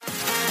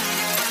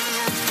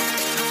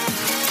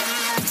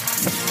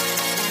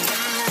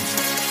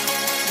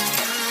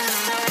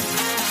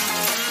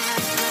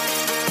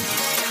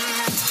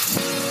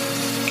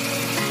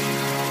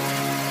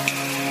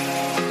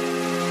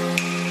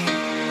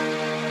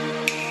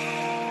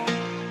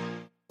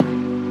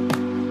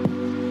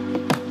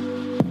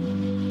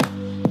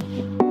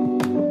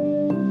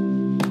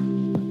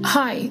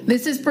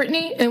this is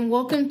Brittany, and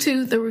welcome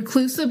to the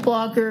Reclusive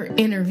Blogger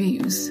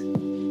Interviews.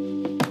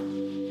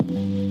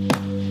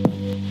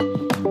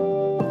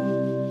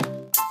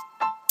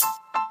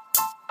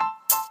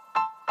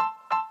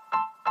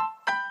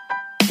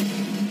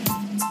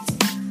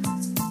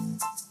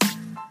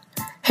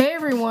 Hey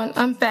everyone,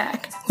 I'm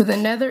back with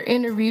another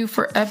interview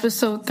for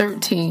episode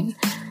 13.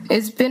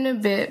 It's been a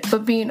bit,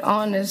 but being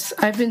honest,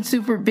 I've been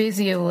super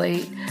busy of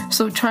late,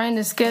 so trying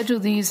to schedule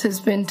these has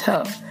been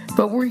tough.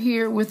 But we're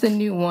here with a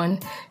new one,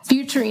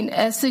 featuring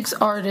Essex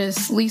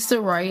artist Lisa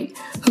Wright,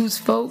 whose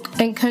folk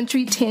and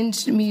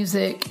country-tinged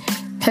music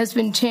has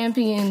been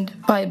championed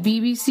by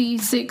BBC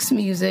Six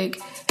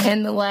Music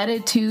and the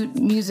Latitude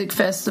Music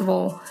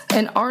Festival,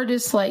 and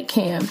artists like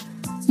Cam.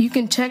 You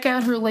can check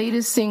out her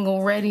latest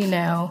single, Ready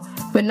Now,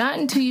 but not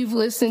until you've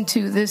listened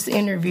to this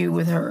interview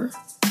with her.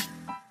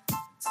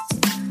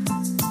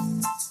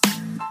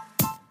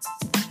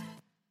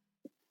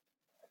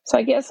 So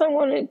I guess I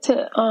wanted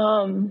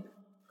to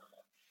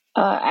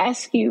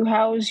ask you,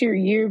 how's your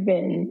year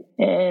been,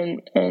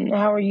 and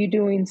how are you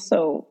doing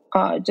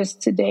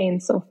just today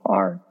and so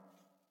far?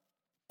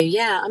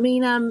 Yeah, I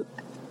mean,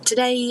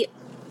 today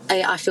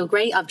I feel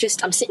great.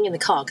 I'm sitting in the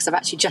car because I've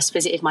actually just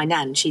visited my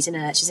nan. She's in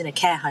a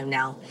care home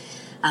now,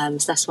 so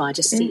that's why I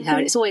just see her.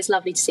 It's always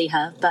lovely to see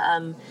her. But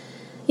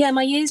yeah,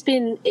 my year's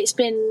been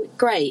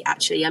great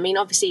actually. I mean,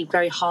 obviously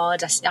very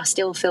hard. I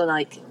still feel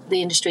like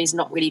the industry is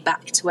not really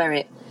back to where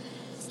it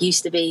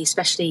used to be,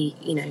 especially,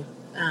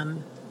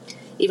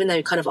 even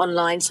though kind of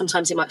online,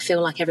 sometimes it might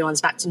feel like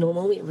everyone's back to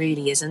normal. It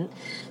really isn't.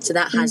 So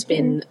that has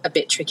been a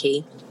bit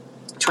tricky,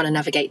 trying to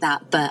navigate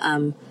that. But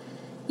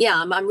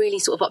yeah, I'm really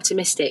sort of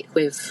optimistic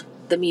with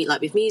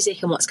with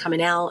music and what's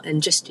coming out,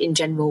 and just in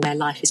general where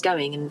life is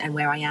going and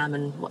where I am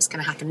and what's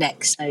going to happen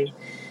next. So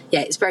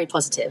yeah, it's very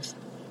positive.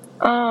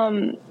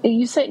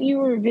 You said you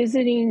were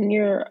visiting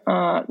your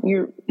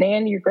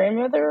nan, your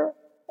grandmother?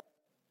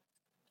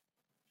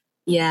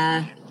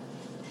 Yeah,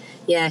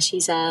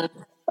 she's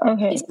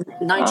she's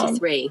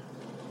 93.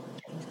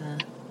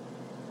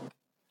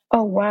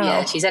 Oh wow!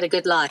 Yeah, she's had a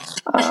good life.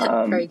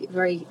 Very,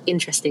 very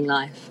interesting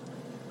life.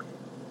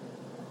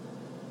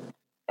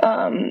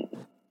 How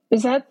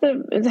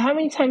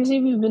many times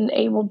have you been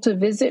able to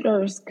visit,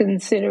 or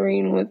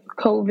considering with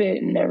COVID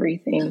and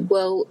everything?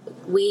 Well,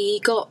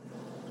 we got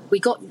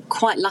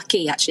quite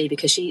lucky actually,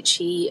 because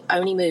she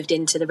only moved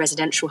into the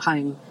residential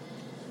home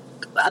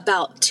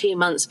about 2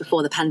 months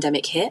before the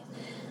pandemic hit.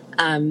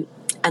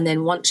 And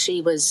then once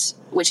she was,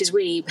 which is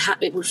really,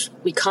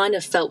 we kind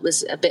of felt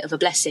was a bit of a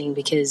blessing,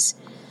 because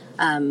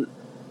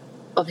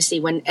obviously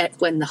when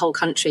the whole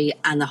country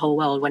and the whole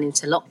world went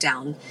into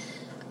lockdown,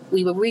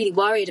 we were really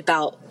worried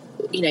about,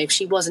 if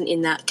she wasn't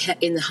in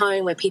the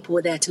home where people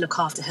were there to look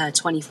after her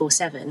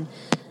 24/7,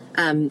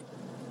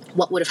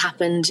 what would have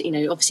happened.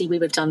 Obviously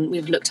we've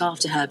looked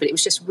after her, but it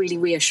was just really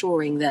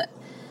reassuring that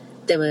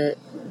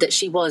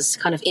she was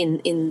kind of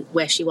in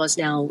where she was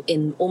now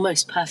in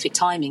almost perfect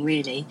timing,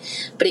 really.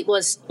 But it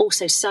was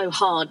also so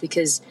hard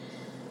because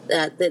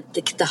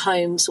the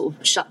home sort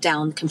of shut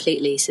down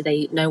completely, so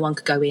no one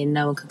could go in,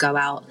 no one could go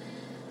out,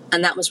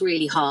 and that was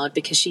really hard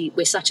because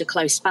we're such a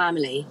close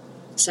family.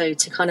 So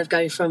to kind of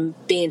go from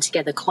being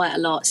together quite a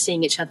lot,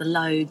 seeing each other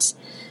loads.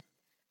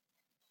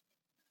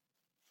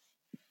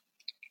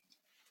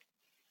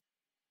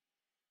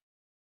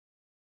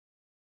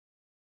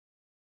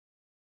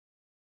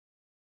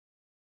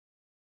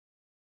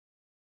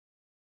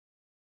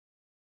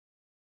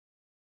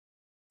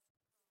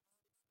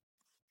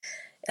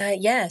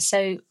 Yeah,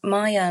 so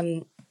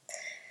my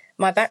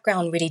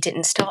background really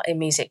didn't start in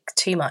music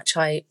too much.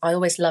 I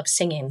always loved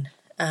singing.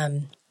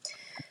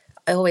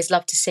 I always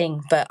loved to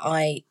sing, but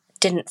I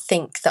didn't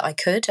think that I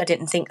could. I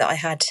didn't think that I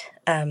had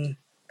a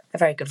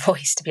very good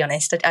voice, to be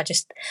honest.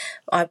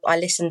 I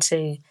listened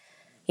to,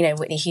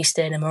 Whitney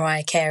Houston and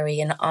Mariah Carey,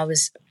 and I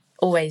was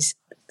always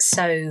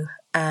so...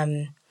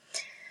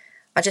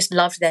 I just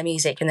loved their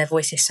music and their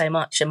voices so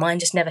much, and mine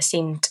just never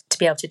seemed to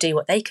be able to do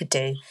what they could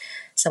do.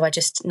 So I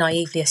just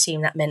naively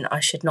assumed that meant I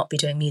should not be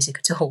doing music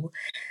at all.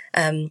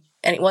 And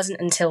it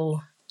wasn't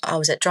until I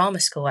was at drama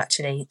school,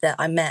 actually, that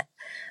I met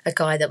a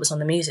guy that was on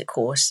the music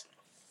course.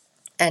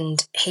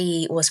 And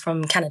he was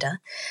from Canada,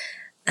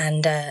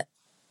 and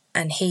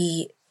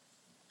he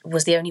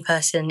was the only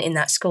person in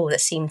that school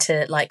that seemed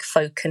to like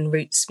folk and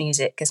roots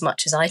music as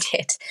much as I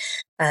did.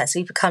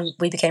 So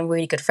we became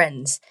really good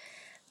friends,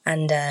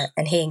 and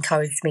he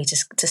encouraged me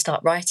to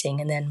start writing,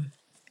 and then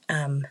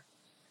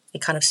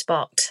it kind of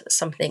sparked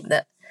something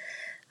that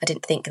I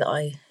didn't think that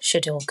I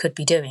should or could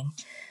be doing.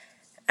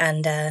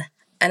 And at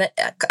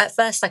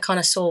first I kind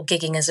of saw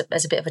gigging as a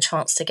bit of a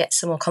chance to get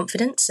some more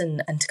confidence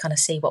and to kind of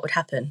see what would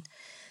happen.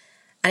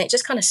 And it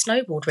just kind of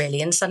snowballed, really.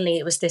 And suddenly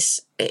it was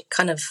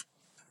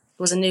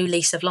a new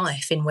lease of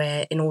life in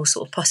all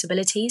sort of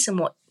possibilities and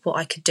what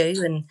I could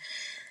do, and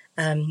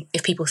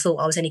if people thought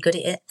I was any good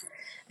at it.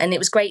 And it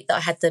was great that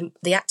I had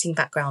the acting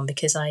background,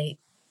 because I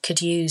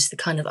could use the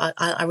kind of...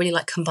 I really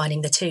like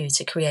combining the two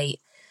to create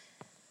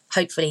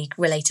hopefully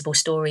relatable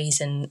stories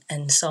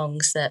and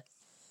songs that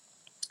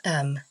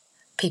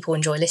people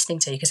enjoy listening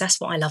to, because that's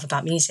what I love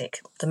about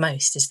music the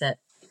most, is that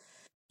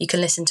you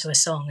can listen to a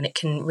song and it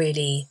can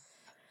really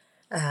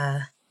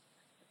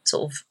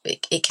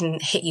it can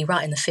hit you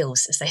right in the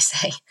feels, as they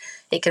say.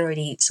 It can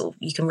really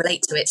you can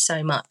relate to it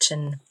so much,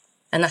 and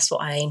that's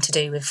what I aim to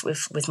do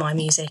with my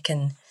music,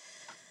 and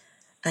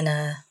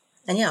yeah,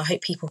 I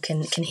hope people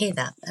can hear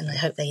that, and I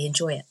hope they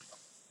enjoy it.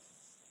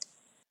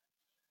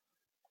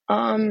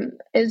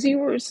 As you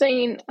were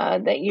saying,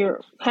 that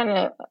your kind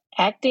of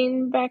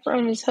acting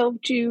background has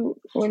helped you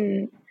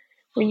when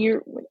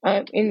you're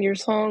in your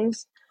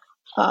songs.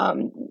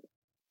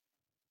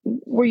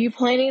 Were you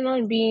planning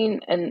on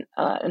being an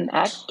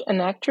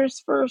actress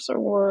first,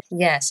 or?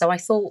 Yeah, so I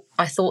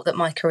thought that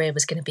my career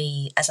was going to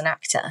be as an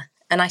actor,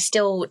 and I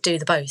still do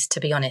the both. To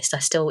be honest, I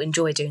still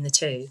enjoy doing the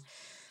two,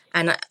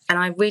 and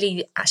I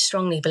really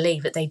strongly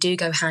believe that they do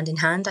go hand in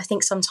hand. I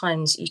think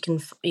sometimes you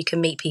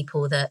can meet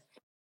people that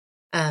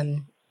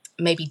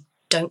maybe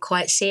don't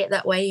quite see it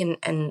that way,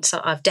 and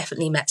so I've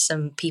definitely met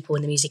some people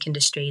in the music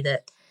industry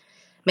that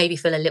maybe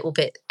feel a little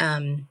bit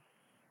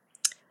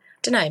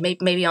don't know,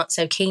 maybe aren't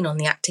so keen on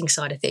the acting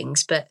side of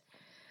things. But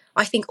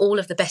I think all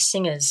of the best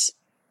singers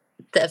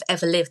that have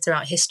ever lived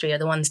throughout history are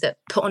the ones that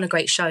put on a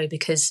great show,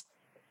 because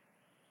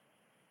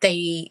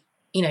they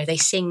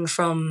sing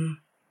from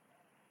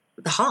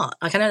the heart.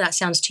 Like, I know that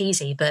sounds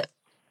cheesy, but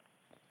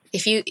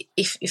if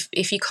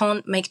you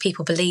can't make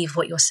people believe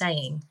what you're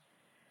saying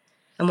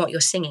and what you're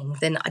singing,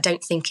 then I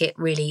don't think it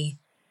really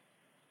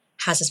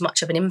has as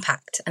much of an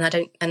impact. And I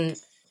don't,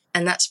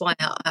 and that's why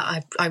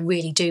I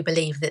really do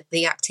believe that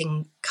the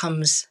acting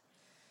comes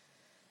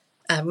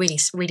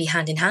really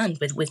hand in hand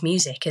with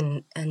music,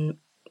 and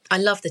I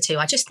love the two.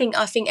 I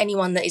think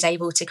anyone that is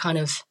able to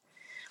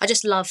I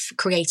just love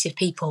creative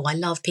people. I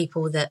love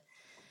people that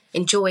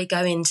enjoy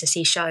going to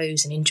see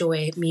shows and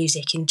enjoy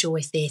music,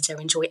 enjoy theatre,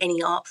 enjoy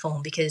any art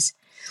form, because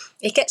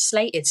it gets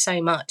slated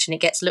so much and it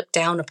gets looked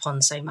down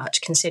upon so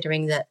much,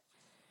 considering that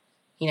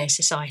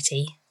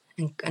society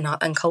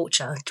and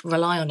culture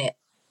rely on it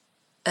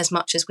as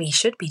much as we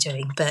should be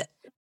doing. But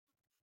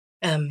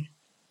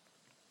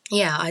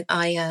yeah,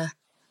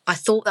 I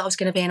thought that I was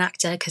going to be an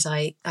actor, because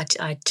I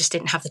just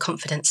didn't have the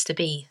confidence to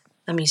be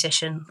a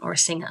musician or a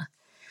singer,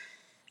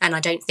 and I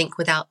don't think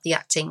without the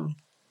acting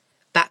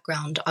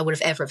background I would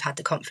have ever have had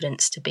the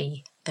confidence to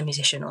be a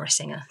musician or a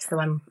singer. So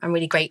I'm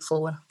really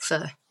grateful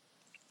for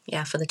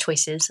the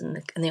choices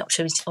and the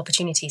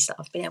opportunities that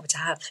I've been able to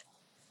have.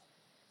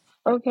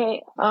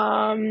 Okay.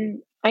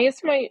 I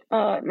guess my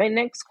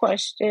next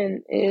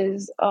question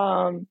is,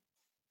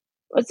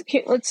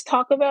 let's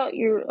talk about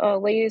your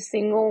latest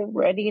single,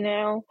 "Ready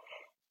Now,"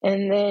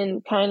 and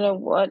then kind of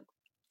what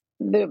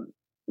the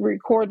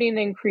recording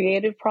and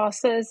creative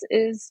process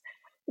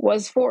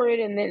was for it,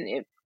 and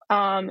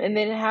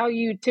then how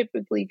you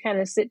typically kind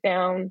of sit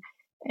down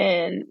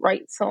and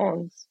write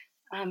songs.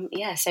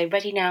 So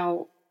 "Ready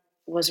Now"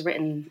 was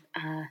written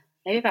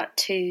maybe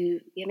about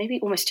maybe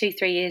almost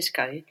 2-3 years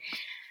ago,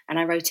 and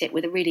I wrote it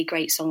with a really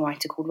great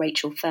songwriter called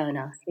Rachel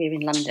here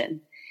in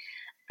London.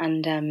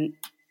 And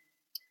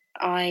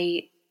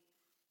I'd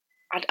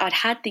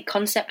had the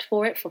concept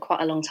for it for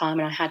quite a long time,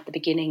 and I had the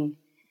beginning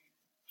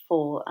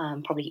for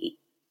probably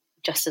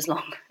just as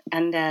long.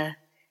 And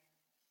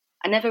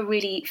I never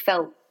really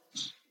felt.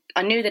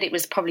 I knew that it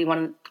was probably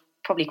one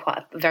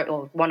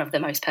of the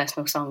most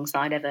personal songs that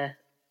I'd ever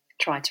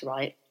tried to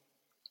write,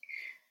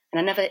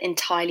 and I never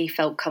entirely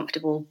felt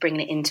comfortable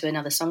bringing it into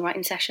another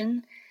songwriting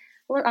session.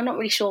 Well, I'm not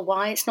really sure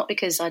why. It's not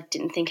because I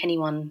didn't think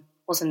anyone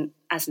wasn't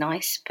as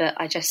nice, but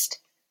I just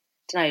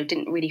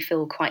didn't really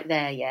feel quite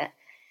there yet.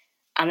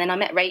 And then I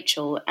met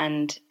Rachel,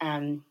 and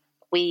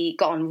we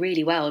got on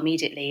really well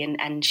immediately,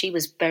 and she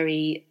was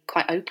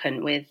quite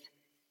open with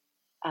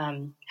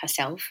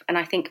herself. And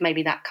I think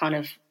maybe that kind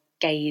of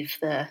gave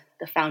the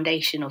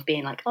foundation of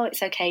being like, oh,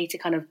 it's okay to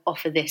kind of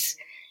offer this,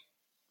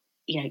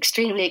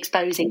 extremely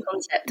exposing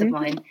concept of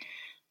mine.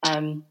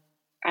 And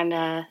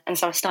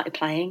so I started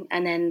playing,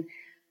 and then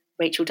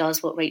Rachel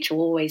does what Rachel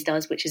always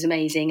does, which is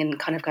amazing, and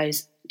kind of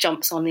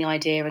jumps on the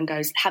idea and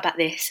goes, how about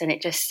this? And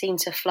it just seemed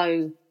to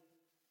flow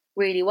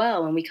really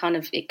well, and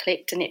it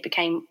clicked, and it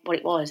became what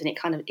it was. And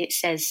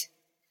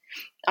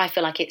I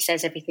feel like it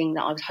says everything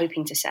that I was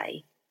hoping to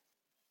say.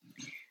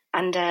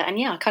 And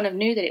I kind of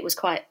knew that it was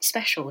quite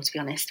special, to be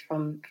honest,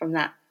 from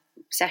that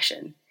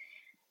session.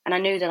 And I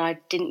knew that I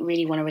didn't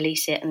really want to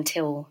release it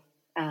until,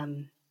 I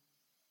don't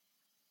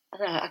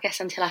know, I guess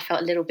until I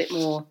felt a little bit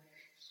more,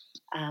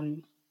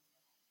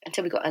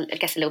 until we got, I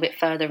guess, a little bit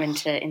further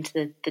into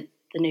the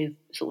new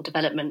sort of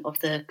development of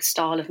the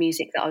style of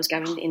music that I was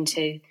going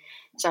into.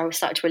 So I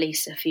started to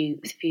release a few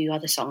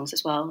other songs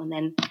as well. And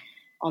then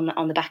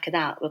on the back of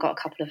that, we got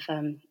a couple of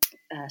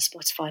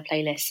Spotify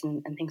playlists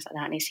and things like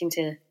that. And it seemed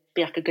to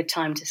be like a good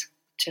time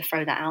to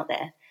throw that out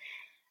there.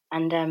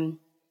 And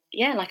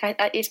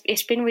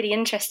it's been really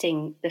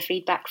interesting, the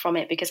feedback from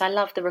it, because I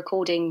love the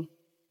recording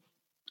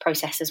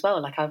process as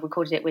well. Like, I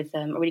recorded it with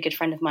a really good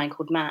friend of mine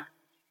called Matt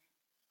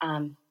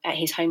at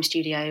his home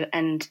studio,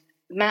 and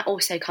Matt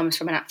also comes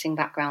from an acting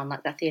background,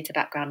 like that theatre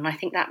background, and I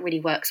think that really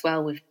works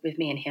well with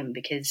me and him,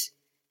 because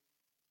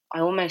I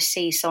almost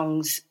see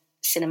songs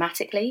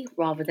cinematically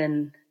rather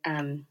than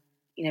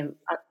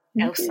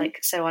else.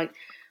 Like, so I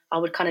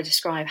would kind of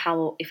describe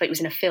how, if it was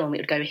in a film, it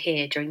would go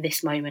here during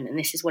this moment, and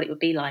this is what it would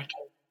be like.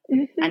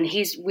 And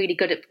he's really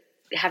good at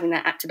having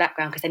that actor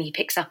background, because then he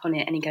picks up on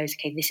it and he goes,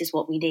 okay, this is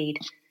what we need.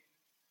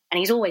 And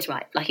he's always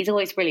right. Like, he's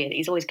always brilliant.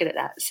 He's always good at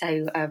that.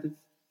 So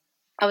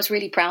I was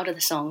really proud of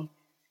the song.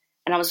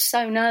 And I was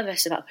so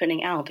nervous about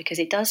putting it out, because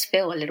it does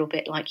feel a little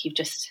bit like you've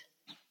just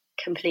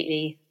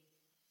completely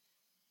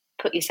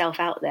put yourself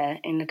out there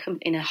in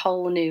a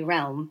whole new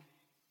realm.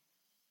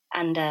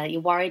 And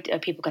you're worried, are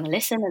people going to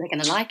listen? Are they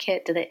going to like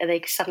it? Are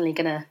they suddenly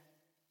going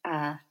to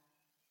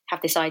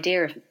have this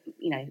idea of,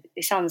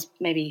 it sounds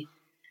maybe...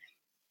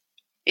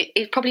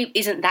 It probably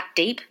isn't that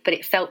deep, but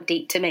it felt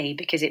deep to me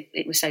because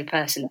it was so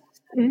personal.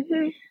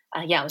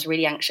 I was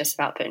really anxious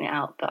about putting it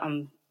out, but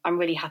I'm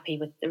really happy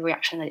with the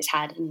reaction that it's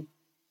had, and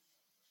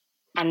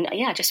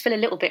I just feel a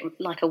little bit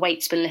like a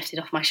weight's been lifted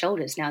off my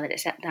shoulders now that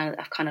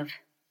I've kind of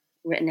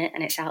written it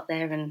and it's out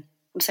there, and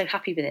I'm so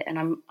happy with it, and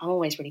I'm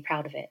always really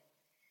proud of it.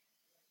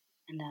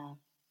 And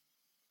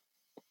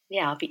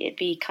it'd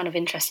be kind of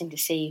interesting to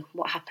see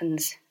what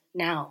happens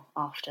now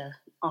after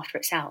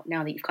it's out.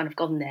 Now that you've kind of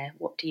gone there,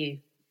 where do you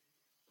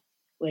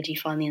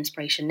find the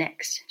inspiration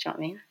next? Do you know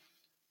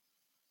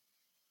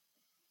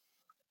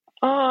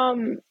what I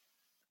mean?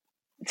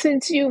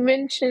 Since you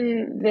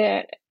mentioned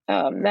that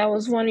that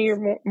was one of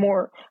your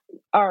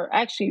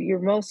your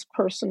most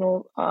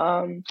personal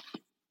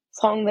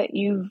song that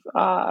you've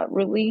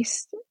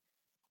released,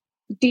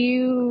 do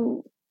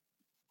you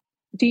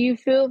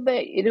feel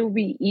that it'll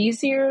be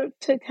easier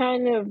to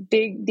kind of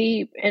dig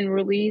deep and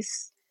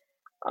release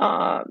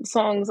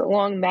songs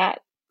along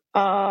that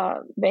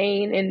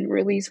vein and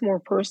release more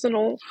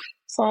personal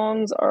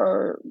songs,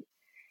 or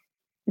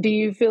do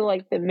you feel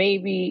like that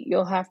maybe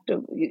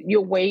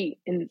you'll wait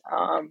and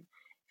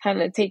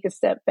kind of take a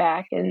step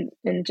back and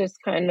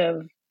just kind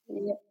of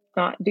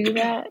not do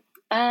that?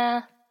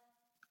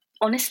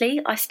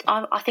 Honestly, I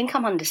think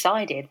I'm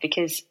undecided,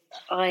 because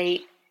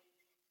I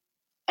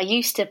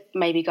used to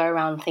maybe go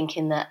around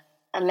thinking that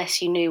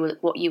unless you knew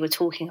what you were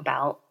talking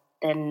about,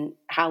 then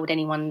how would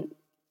anyone,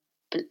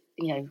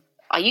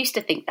 I used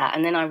to think that,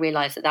 and then I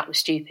realised that was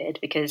stupid,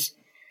 because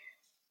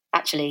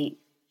actually,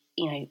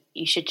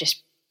 you should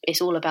just,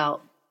 it's all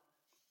about,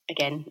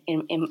 again,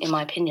 in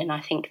my opinion,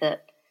 I think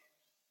that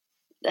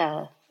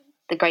the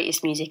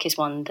greatest music is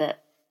one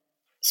that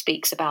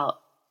speaks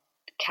about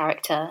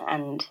character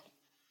and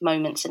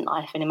moments in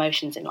life and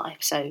emotions in life.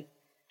 So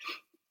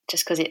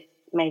just because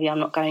maybe I'm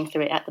not going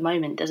through it at the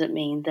moment doesn't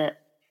mean that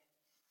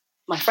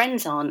my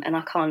friends aren't, and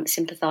I can't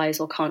sympathise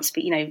or can't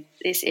speak.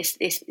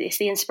 It's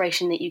the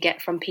inspiration that you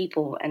get from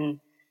people and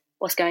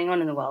what's going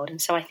on in the world.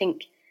 And so I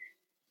think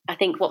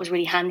what was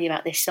really handy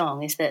about this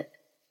song is that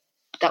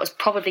was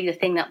probably the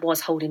thing that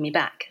was holding me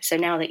back. So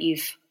now that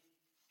you've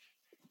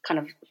kind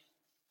of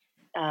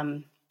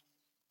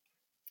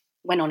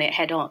went on it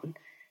head on,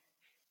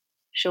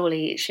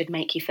 surely it should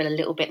make you feel a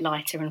little bit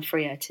lighter and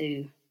freer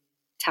to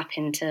tap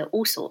into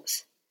all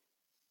sorts.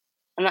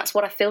 And that's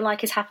what I feel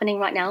like is happening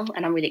right now,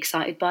 and I'm really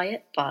excited by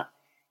it. But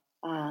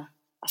I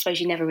suppose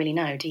you never really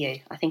know, do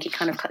you? I think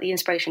the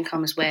inspiration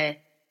comes where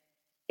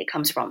it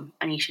comes from,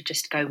 and you should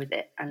just go with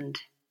it and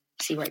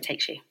see where it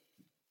takes you.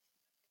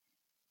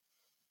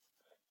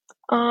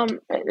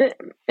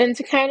 And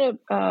to kind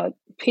of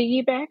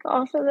piggyback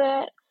off of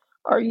that,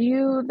 are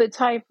you the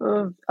type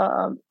of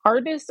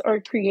artist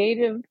or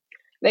creative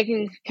that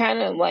can kind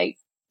of like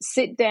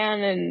sit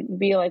down and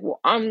be like, well,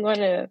 I'm going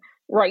to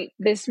write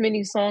this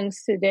many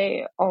songs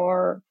today,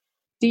 or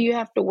do you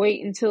have to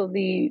wait until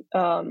the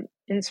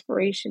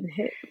inspiration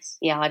hits?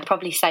 Yeah, I'd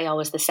probably say I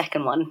was the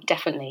second one,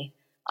 definitely.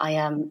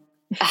 I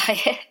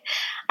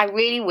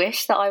really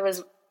wish that I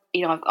was,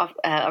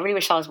 I really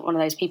wish I was one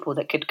of those people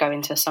that could go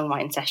into a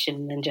songwriting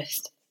session and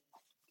just,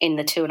 in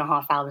the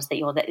 2.5 hours that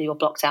you're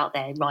blocked out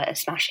there, write a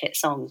smash hit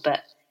song.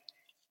 But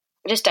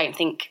I just don't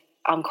think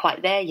I'm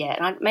quite there yet.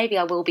 And maybe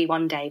I will be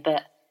one day,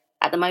 but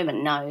at the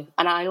moment, no.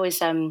 And I always,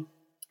 I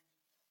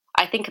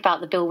think about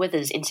the Bill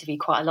Withers interview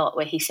quite a lot,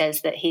 where he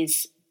says that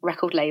his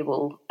record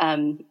label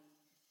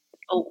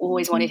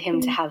always wanted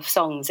him to have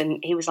songs, and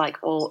he was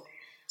like, "Well,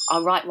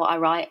 I'll write what I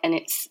write, and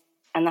that's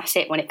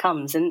it when it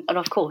comes." And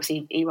of course,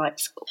 he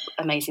writes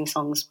amazing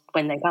songs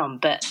when they come.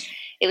 But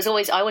I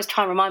always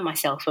try and remind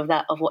myself of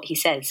what he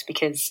says,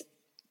 because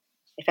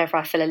if ever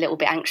I feel a little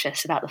bit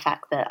anxious about the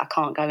fact that I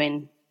can't go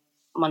in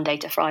Monday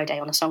to Friday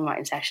on a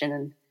songwriting session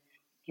and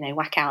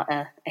whack out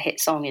a hit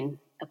song in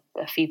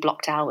a few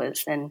blocked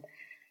hours, then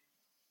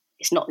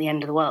it's not the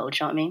end of the world.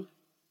 Do you know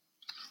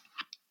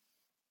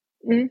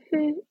what I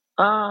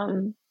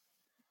mean?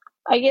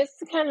 I guess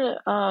to kind of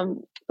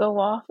go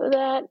off of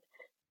that,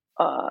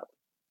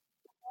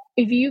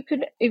 if you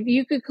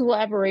could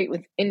collaborate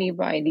with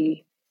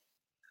anybody,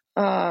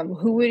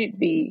 who would it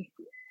be?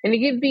 And it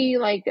could be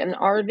like an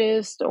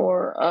artist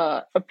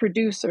or a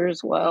producer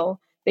as well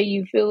that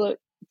you feel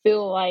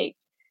like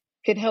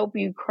could help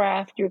you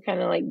craft your kind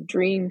of like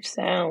dream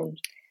sound.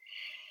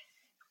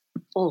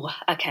 Oh,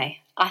 okay.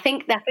 I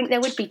think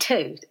there would be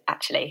two,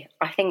 actually.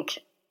 I think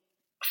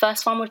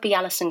first one would be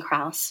Alison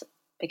Krauss,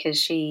 because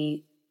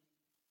she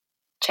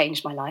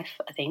changed my life,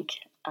 I think.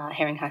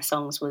 Hearing her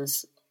songs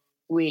was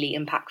really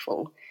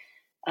impactful.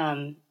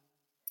 And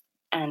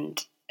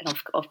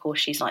of course,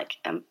 she's like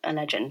a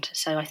legend.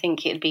 So I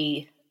think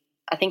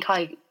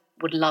I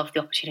would love the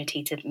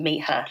opportunity to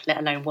meet her, let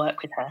alone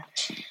work with her.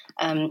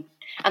 And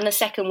the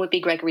second would be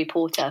Gregory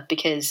Porter,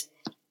 because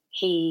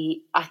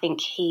I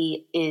think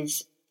he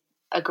is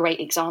a great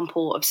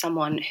example of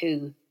someone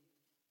who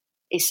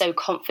is so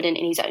confident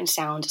in his own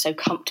sound, so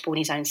comfortable in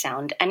his own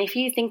sound. And if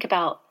you think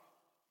about,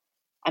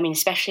 I mean,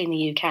 especially in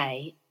the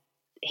UK,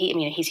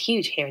 he's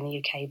huge here in the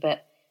UK,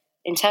 but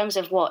in terms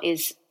of what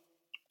is,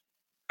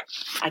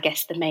 I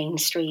guess, the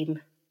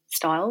mainstream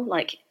style,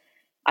 like,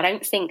 I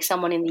don't think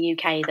someone in the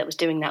UK that was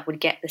doing that would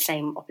get the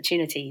same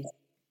opportunities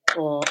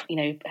or,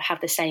 have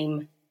the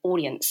same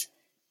audience.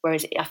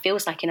 Whereas it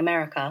feels like in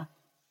America,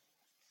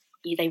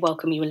 they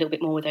welcome you a little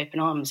bit more with open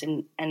arms.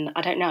 And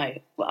I don't know,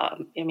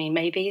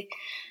 maybe,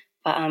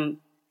 but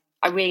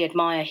I really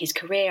admire his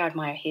career. I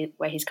admire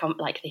where he's come,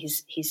 like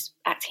his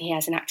acting. He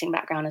has an acting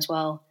background as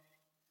well.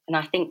 And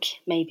I think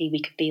maybe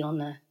we could be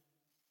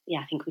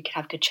I think we could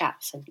have good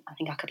chats, and I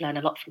think I could learn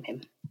a lot from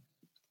him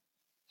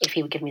if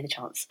he would give me the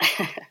chance.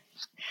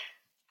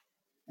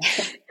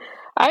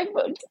 I'm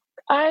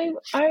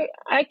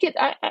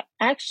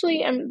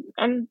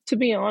to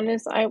be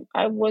honest,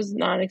 I was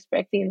not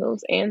expecting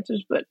those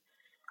answers, but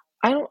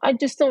I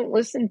just don't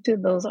listen to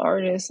those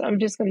artists. I'm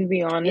just going to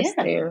be honest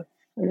there.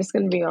 I'm just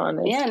going to be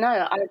honest. Yeah,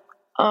 no,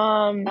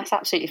 that's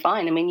absolutely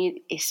fine. I mean,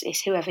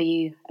 it's whoever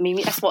you. I mean,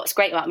 that's what's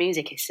great about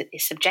music.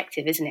 It's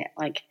subjective, isn't it?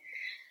 Like,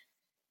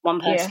 one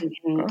person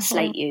can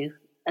slate you,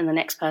 and the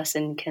next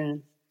person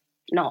can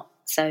not.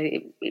 So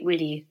it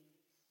really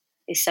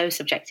is so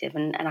subjective,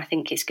 and I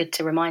think it's good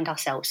to remind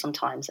ourselves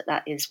sometimes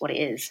that is what it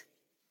is.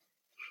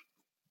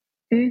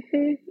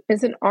 Mm-hmm.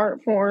 It's an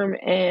art form,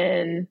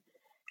 and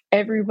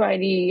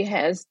everybody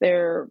has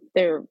their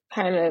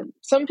kind of.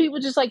 Some people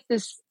just like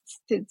this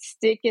to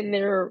stick in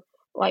their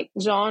like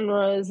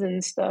genres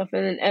and stuff,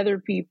 and then other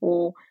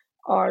people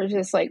are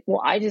just like,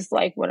 well, I just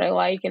like what I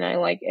like, and I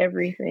like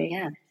everything.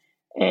 Yeah.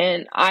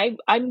 And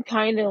I'm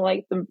kind of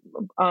like the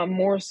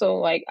more so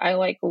like I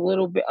like a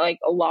little bit, like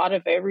a lot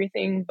of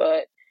everything,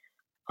 but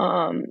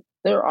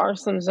there are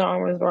some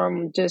genres where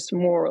I'm just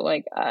more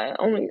like I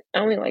only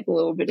like a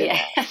little bit of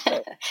that.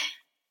 But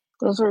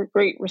those are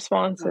great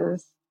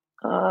responses.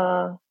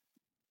 I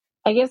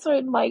guess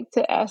I'd like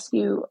to ask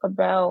you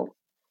about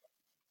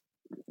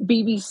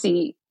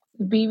BBC.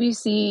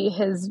 BBC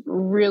has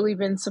really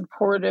been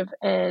supportive,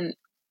 and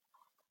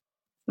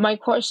my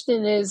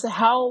question is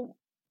how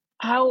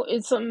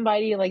is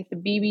somebody like the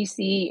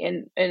BBC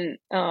and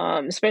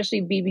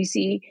especially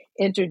BBC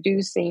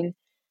introducing,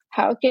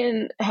 how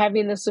can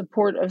having the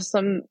support of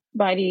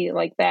somebody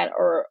like that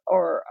or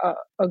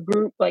a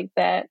group like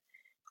that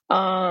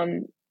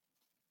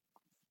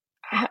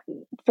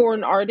for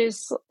an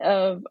artist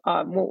of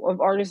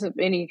artists of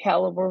any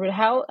caliber, but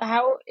how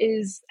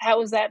has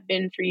that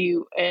been for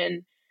you,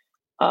 and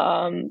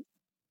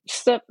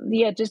stuff,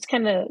 just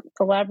kind of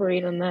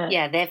elaborate on that.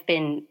 Yeah, they've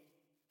been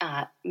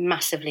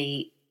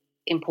massively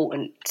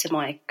important to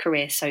my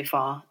career so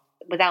far.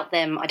 Without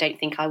them, I don't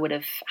think I would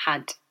have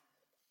had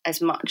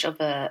as much of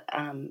a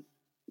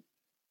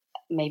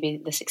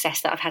maybe the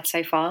success that I've had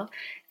so far.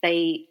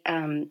 They,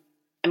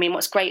 I mean,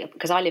 what's great,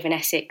 because I live in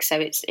Essex, so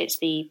it's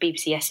the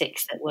BBC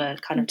Essex that were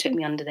kind of took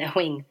me under their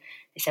wing,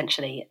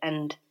 essentially.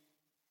 And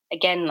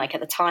again, like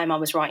at the time, I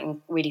was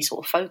writing really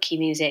sort of folky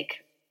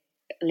music,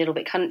 a little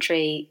bit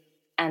country,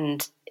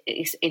 and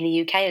it's in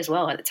the UK as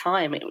well. At the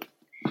time, it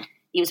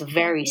was a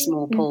very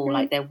small pool.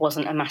 Like, there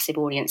wasn't a massive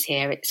audience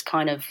here. It's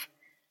kind of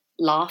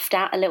laughed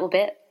at a little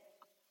bit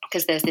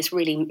because there's this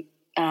really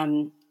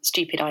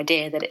stupid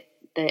idea that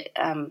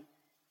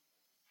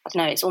I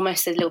don't know, it's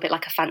almost a little bit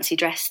like a fancy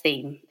dress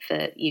theme for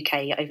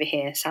UK over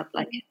here, so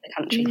like the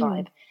country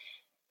vibe.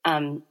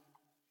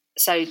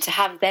 So to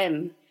have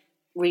them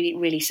really,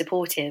 really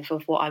supportive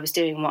of what I was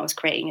doing and what I was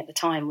creating at the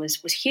time was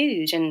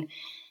huge. And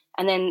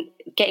then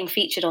getting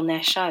featured on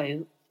their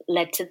show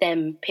led to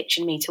them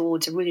pitching me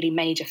towards a really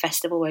major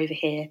festival over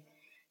here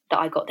that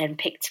I got then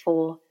picked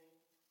for.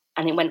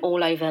 And it went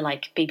all over,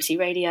 like BBC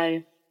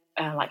Radio,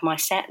 like My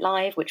Set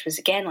Live, which was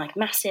again like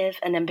massive.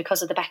 And then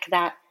because of the back of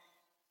that,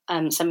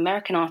 some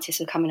American artists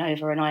were coming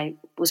over, and I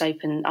was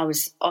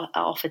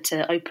offered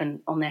to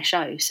open on their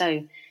show.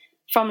 So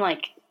from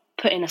like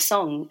putting a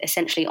song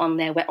essentially on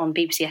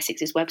BBC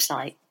Essex's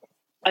website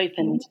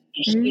opened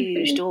a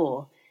huge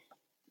door.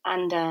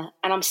 And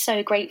I'm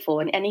so grateful.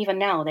 And even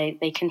now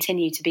they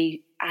continue to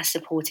be as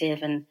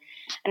supportive, and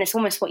it's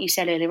almost what you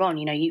said earlier on,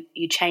 you know,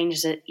 you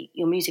change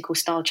your musical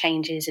style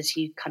changes as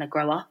you kind of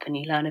grow up and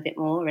you learn a bit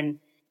more, and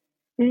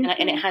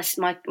it has,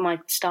 my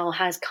style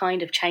has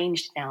kind of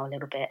changed now a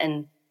little bit,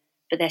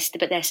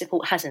 but their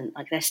support hasn't.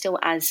 Like, they're still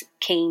as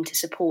keen to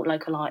support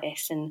local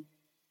artists, and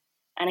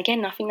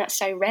again, I think that's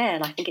so rare.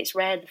 I think it's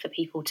rare for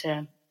people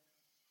to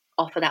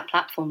offer that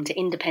platform to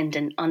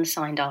independent,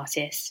 unsigned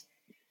artists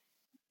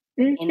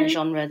in a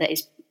genre that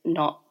is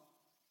not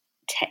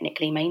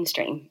technically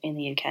mainstream in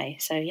the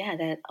UK. So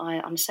yeah,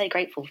 I'm so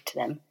grateful to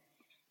them,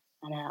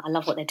 and I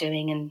love what they're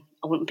doing, and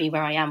I wouldn't be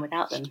where I am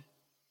without them.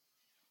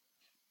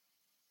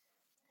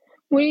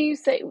 When you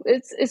say,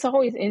 it's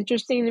always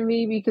interesting to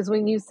me, because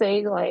when you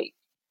say like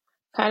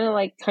kind of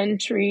like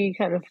country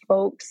kind of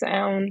folk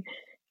sound,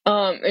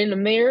 in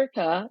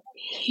America,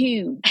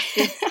 huge,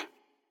 just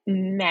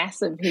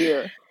massive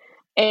here.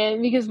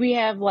 And because we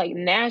have like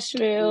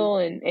Nashville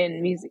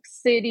and Music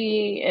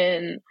City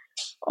and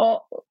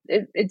all,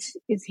 it's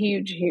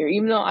huge here.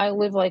 Even though I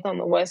live like on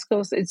the West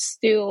Coast, it's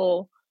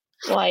still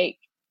like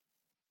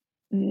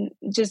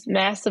just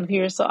massive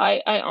here. So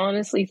I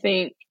honestly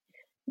think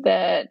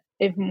that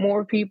if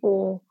more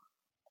people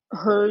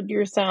heard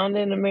your sound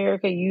in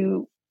America,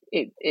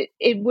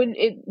 it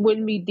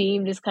wouldn't be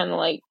deemed as kind of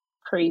like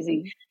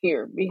crazy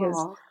here, because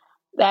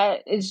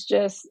that is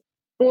just,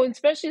 well,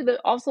 especially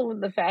also with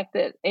the fact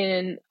that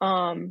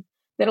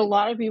that a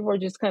lot of people are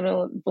just kind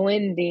of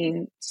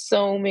blending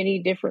so many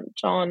different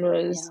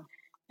genres,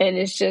 and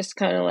it's just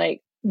kind of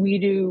like we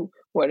do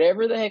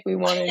whatever the heck we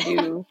want to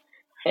do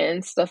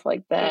and stuff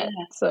like that.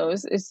 So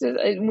it's just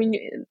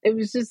it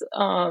was just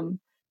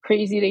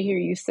crazy to hear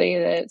you say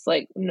that. It's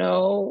like,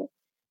 no,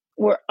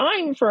 where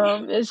I'm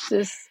from, it's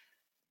just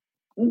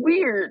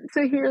weird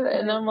to hear that,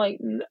 and I'm like,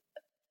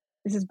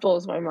 this just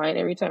blows my mind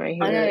every time I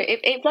hear it. I know,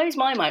 it blows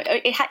my mind.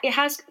 It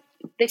has,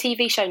 the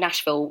TV show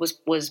Nashville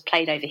was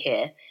played over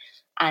here,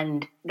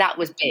 and that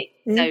was big.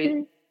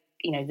 So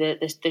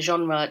the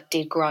genre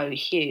did grow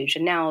huge,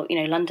 and now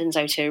London's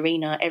O2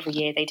 Arena, every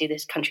year they do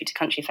this country to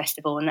country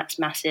festival, and that's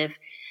massive.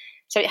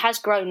 So it has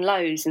grown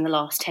loads in the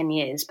last 10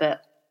 years,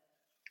 but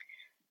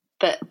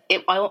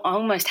I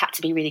almost had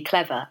to be really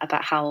clever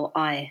about how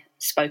I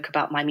spoke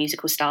about my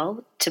musical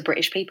style to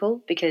British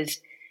people,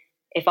 because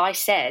if I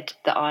said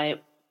that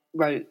I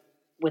wrote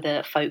with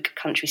a folk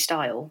country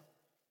style,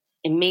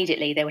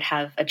 immediately they would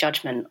have a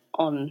judgment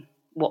on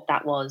what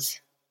that was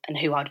and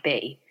who I'd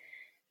be.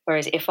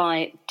 Whereas if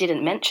I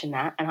didn't mention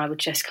that and I would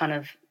just kind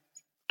of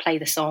play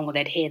the song, or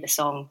they'd hear the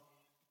song,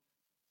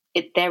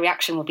 their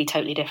reaction would be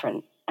totally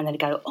different. And they'd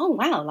go, oh,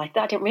 wow, like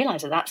that, I didn't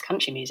realise that that's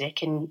country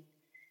music. And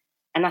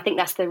I think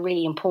that's the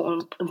really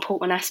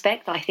important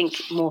aspect that I think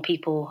more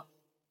people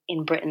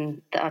in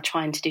Britain that are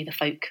trying to do the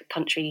folk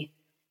country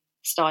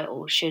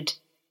style should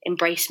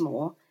embrace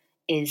more.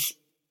 Is,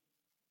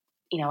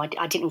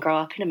 I didn't grow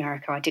up in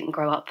America. I didn't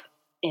grow up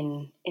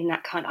in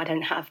that kind. I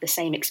don't have the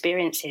same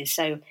experiences.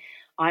 So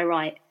I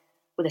write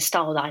with a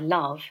style that I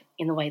love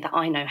in the way that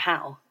I know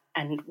how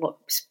and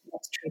what's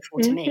truthful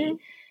to me.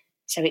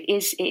 So it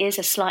is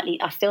a slightly,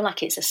 I feel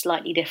like it's a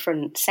slightly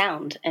different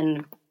sound,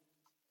 and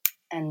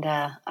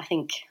I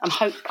think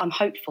I'm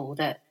hopeful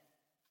that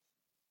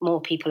more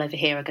people over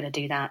here are going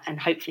to do that, and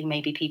hopefully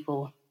maybe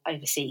people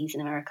overseas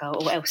in America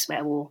or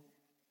elsewhere will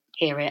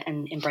hear it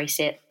and embrace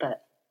it.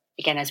 But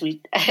again, as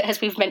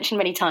we've mentioned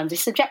many times,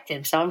 it's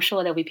subjective. So I'm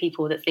sure there'll be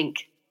people that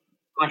think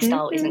my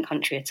style isn't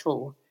country at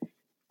all,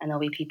 and there'll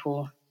be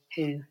people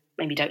who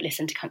maybe don't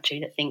listen to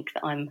country that think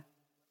that I'm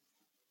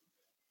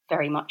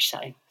very much so.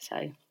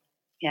 So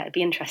yeah, it'd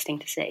be interesting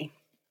to see.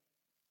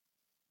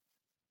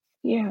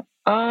 Yeah.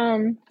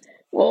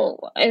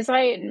 Well, as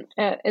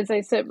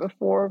I said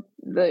before,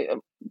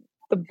 the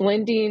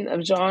blending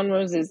of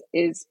genres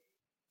is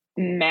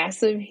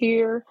massive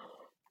here,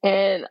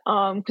 and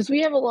because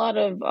we have a lot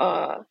of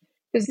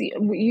because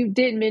you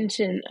did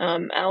mention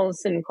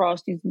Alison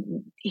Cross, she's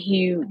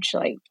huge,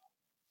 like,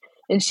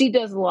 and she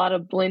does a lot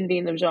of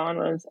blending of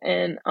genres,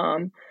 and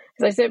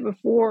as I said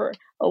before,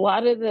 a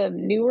lot of the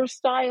newer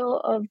style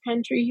of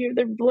country here,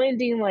 they're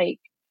blending like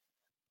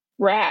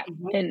rap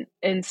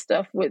and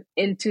stuff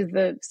into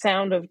the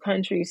sound of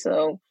country.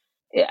 So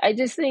I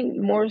just think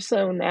more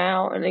so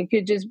now, and it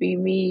could just be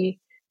me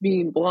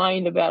being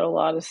blind about a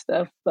lot of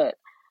stuff, but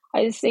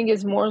I just think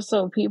it's more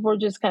so people are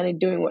just kind of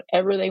doing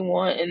whatever they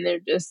want, and they're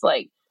just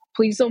like,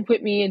 please don't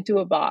put me into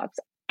a box.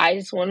 I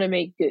just want to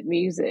make good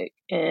music,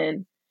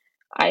 and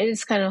I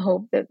just kind of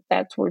hope that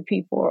that's where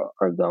people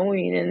are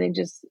going, and they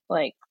just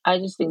like, I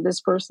just think this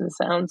person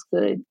sounds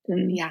good,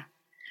 and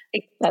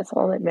that's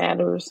all that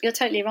matters. You're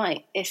totally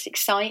right. It's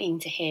exciting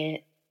to hear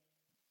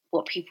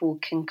what people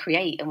can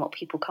create and what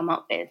people come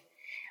up with.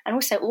 And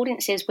also,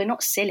 audiences, we're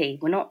not silly.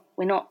 We're not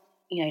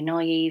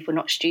naive. We're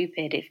not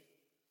stupid. If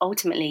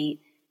ultimately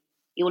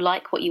you'll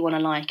like what you want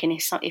to like, and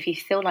if you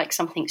feel like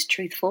something's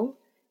truthful,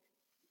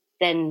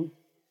 then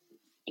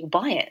you'll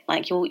buy it.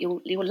 Like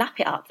you'll lap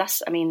it up.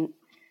 That's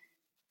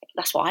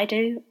what I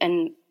do,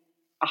 and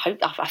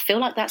I feel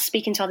like that's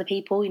speaking to other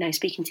people.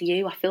 Speaking to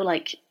you, I feel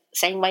like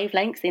same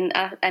wavelength.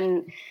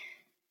 And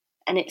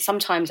it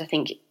sometimes, I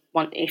think,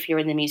 if you're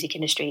in the music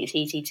industry, it's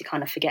easy to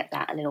kind of forget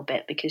that a little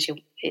bit, because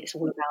it's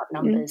all about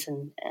numbers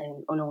and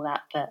all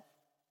that. But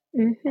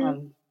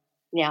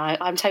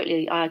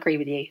I agree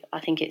with you. I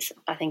think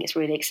it's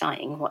really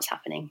exciting what's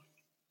happening.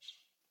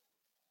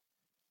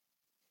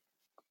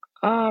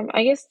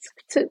 I guess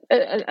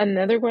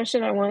another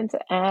question I wanted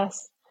to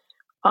ask,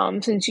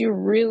 since you're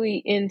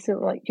really into,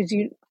 like, because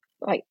you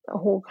like the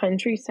whole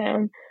country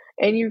sound,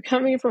 and you're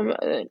coming from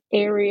an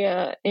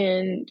area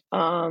in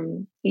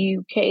the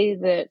UK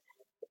that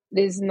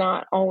is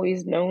not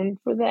always known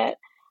for that.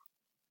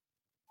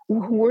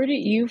 Where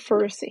did you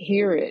first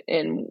hear it,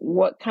 and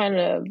what kind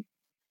of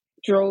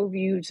drove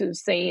you to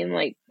saying,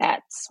 like,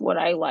 that's what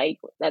I like,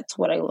 that's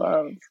what I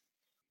love?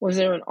 Was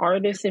there an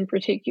artist in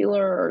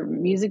particular or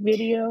music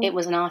video? It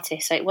was an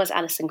artist, so it was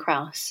Alison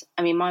Krauss.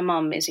 I mean, my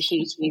mum is a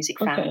huge music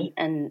fan,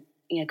 and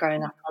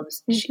growing up,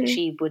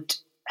 she would,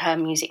 her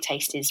music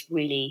taste is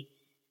really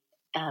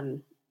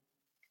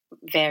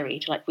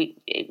varied. Like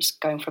it was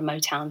going from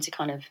Motown to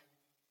kind of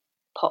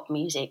pop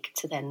music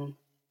to then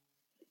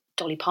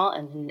Dolly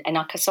Parton, and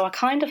so I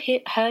kind of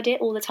heard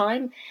it all the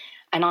time,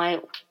 and I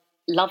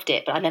loved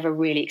it, but I never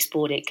really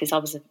explored it because I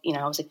was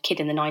a kid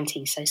in the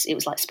 90s, so it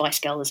was like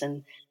Spice Girls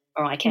and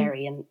Mariah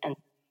Carey, and that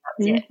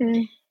was it.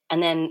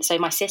 And then so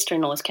my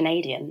sister-in-law is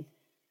Canadian,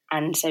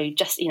 and so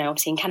just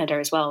obviously in Canada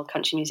as well,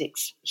 country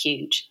music's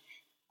huge,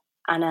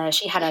 and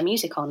she had her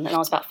music on, and I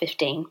was about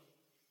 15,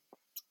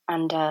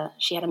 and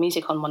she had her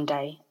music on one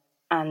day,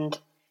 and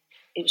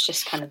it was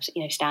just kind of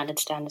standard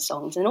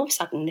songs, and all of a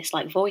sudden this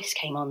like voice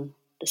came on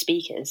the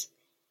speakers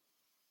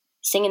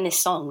singing this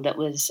song that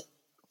was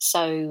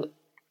so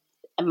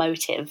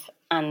emotive,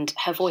 and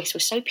her voice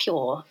was so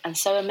pure and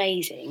so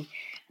amazing,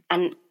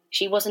 and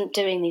she wasn't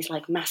doing these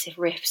like massive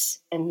riffs,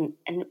 and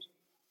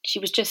she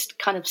was just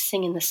kind of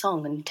singing the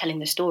song and telling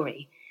the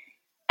story.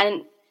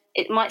 And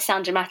it might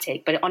sound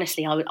dramatic, but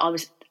honestly I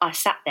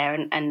sat there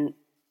and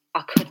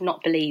I could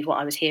not believe what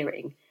I was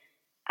hearing,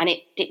 and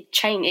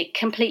it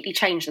completely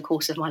changed the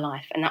course of my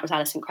life. And that was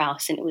Alison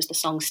Krauss, and it was the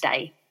song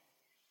Stay,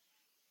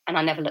 and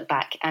I never looked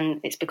back,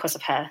 and it's because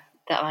of her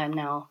that I am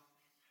now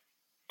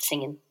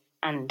singing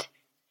and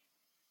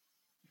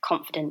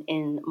confident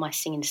in my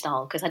singing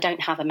style, because I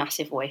don't have a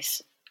massive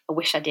voice. I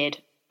wish I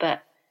did,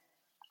 but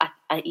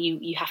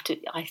you have to.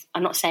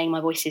 I'm not saying my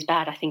voice is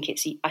bad. I think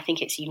it's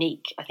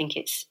unique. I think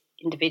it's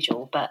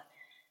individual. But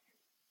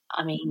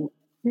I mean,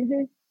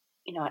 I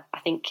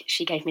think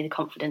she gave me the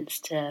confidence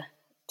to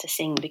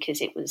sing, because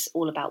it was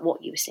all about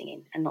what you were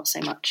singing and not so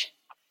much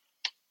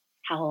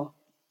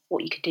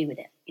what you could do with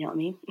it. You know what I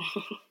mean?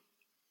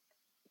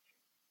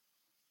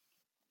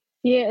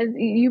 Yeah,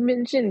 you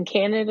mentioned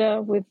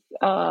Canada with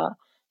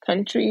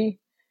country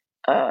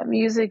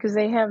music, because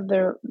they have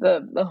the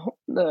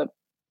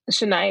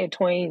Shania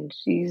Twain.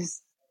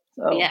 She's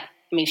yeah.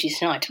 I mean, she's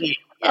Shania Twain.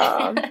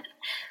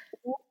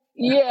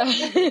 Yeah.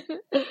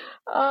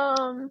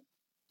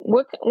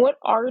 What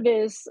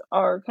artists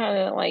are kind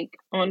of like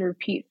on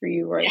repeat for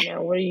you right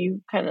now? What are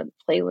you kind of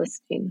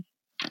playlisting?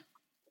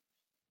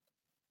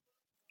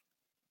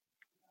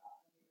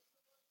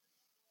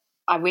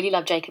 I really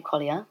love Jacob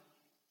Collier.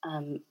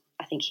 I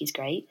think he's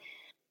great.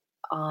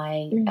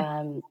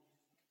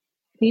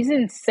 He's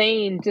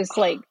insane. Just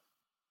like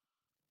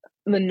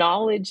the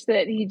knowledge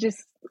that he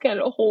just kind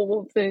of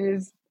holds in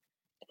his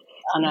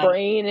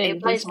brain, and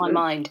it blows my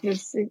mind.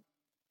 It's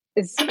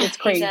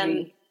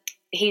crazy.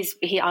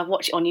 I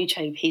watch on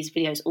YouTube his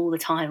videos all the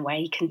time where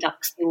he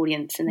conducts the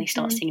audience and they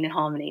start singing in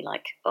harmony.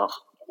 Like, oh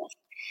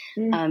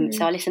goodness.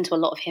 So I listened to a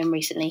lot of him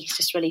recently. He's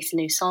just released a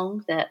new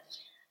song that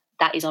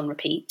is on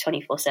repeat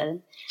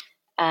 24/7.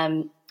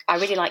 I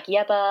really like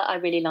Yeba. I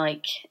really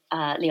like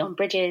Leon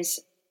Bridges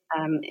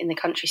in the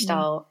country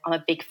style. I'm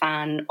a big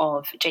fan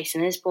of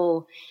Jason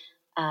Isbell,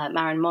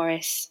 Maren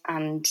Morris,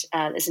 and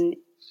there's a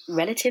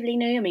relatively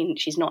new, I mean,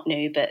 she's not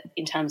new, but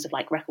in terms of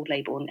like record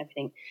label and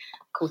everything,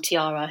 called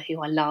Tiara,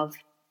 who I love.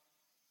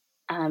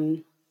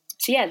 So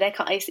yeah,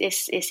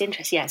 it's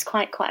interesting. Yeah, it's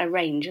quite a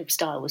range of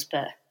styles,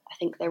 but I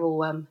think they're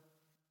all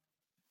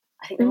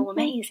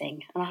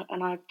amazing,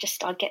 and I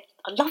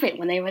love it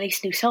when they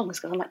release new songs,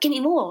 because I'm like, give me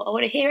more. I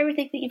want to hear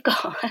everything that you've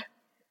got.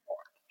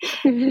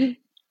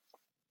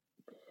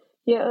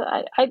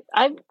 Yeah,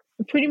 I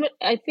pretty much,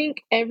 I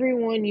think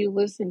everyone you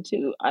listen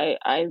to,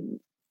 I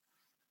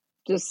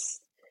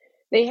just,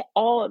 they're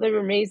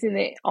amazing.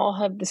 They all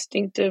have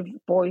distinctive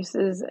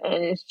voices,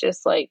 and it's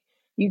just like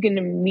you can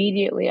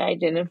immediately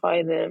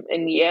identify them.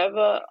 And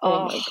Yeva,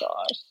 oh my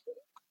gosh,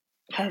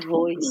 her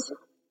voice.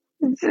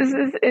 This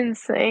is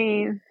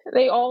insane.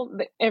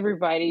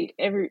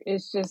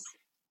 It's just,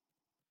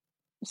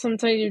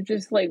 sometimes you're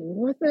just like,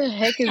 what the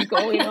heck is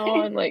going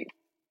on? Like,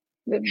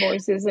 the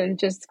voices and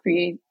just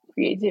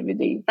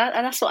creativity.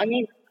 And that's what I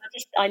mean.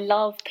 I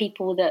love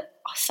people that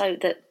are so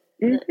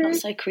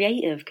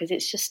creative, because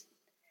it's just,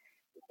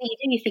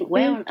 you think,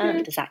 where on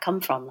earth does that come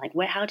from? Like,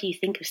 how do you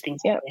think of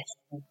things like this?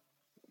 And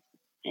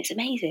it's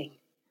amazing.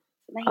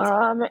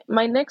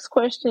 My next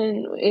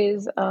question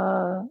is,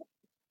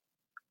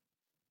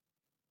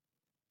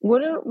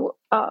 what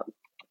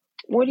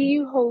do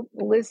you hope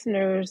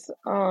listeners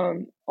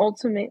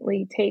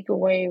ultimately take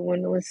away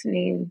when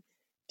listening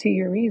to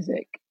your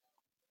music?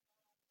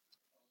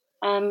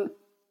 The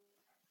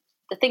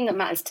thing that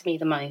matters to me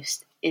the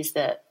most is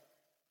that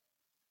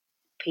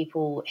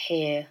people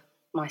hear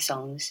my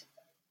songs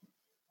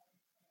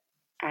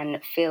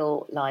and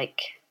feel like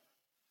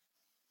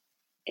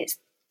it's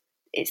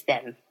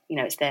them.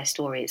 It's their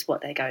story. It's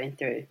what they're going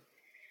through.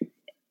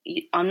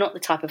 I'm not the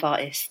type of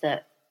artist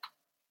that,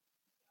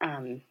 I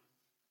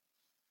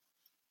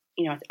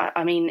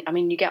mean,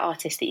 you get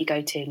artists that you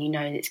go to and you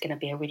know it's going to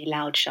be a really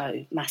loud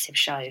show, massive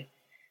show,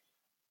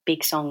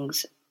 big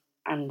songs,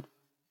 and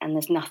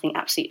there's nothing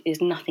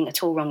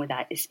at all wrong with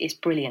that. It's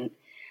brilliant.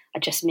 I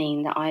just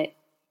mean that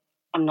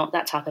I'm not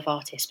that type of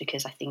artist,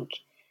 because I think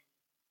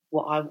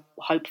what I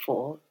hope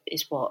for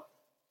is what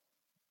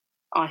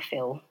I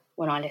feel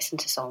when I listen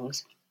to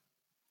songs,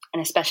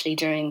 and especially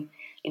during,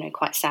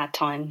 quite sad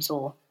times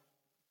or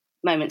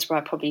moments where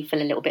I probably feel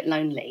a little bit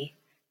lonely.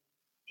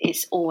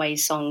 It's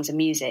always songs and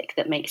music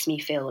that makes me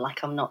feel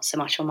like I'm not so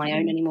much on my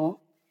own anymore.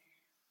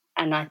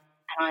 And I,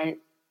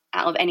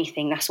 out of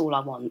anything, that's all I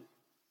want.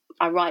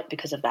 I write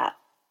because of that.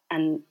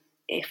 And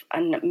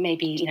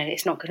maybe,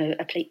 it's not going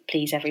to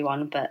please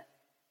everyone, but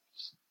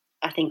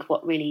I think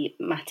what really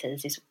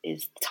matters is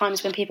the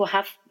times when people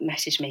have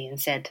messaged me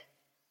and said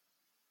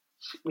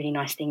really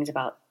nice things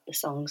about the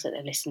songs that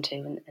they've listened to,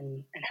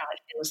 and how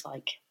it feels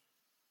like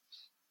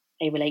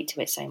they relate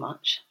to it so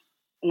much.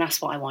 And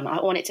that's what I want.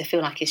 I want it to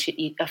feel like I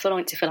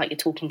want it to feel like you're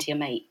talking to your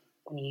mate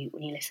when you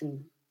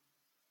listen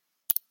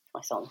to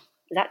my song.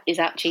 Is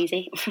that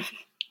cheesy?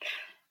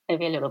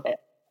 Maybe a little bit.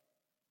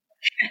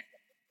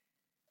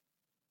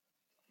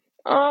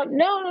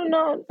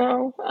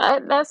 No.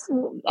 That's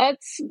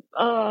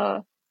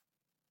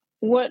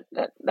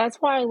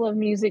why I love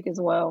music as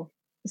well.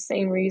 The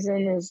same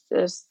reason is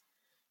just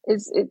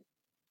it.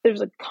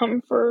 There's a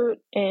comfort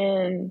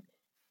in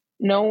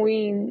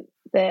knowing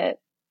that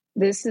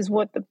this is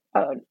what the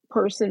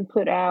person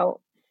put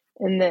out,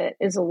 and that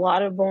is a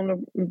lot of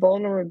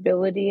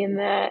vulnerability in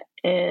that.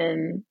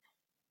 And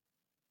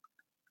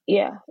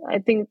yeah, I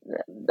think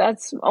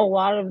that's a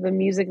lot of the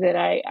music that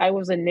I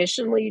was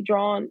initially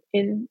drawn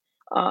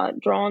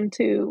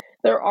to.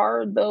 There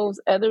are those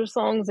other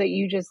songs that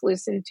you just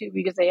listen to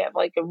because they have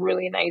like a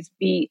really nice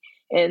beat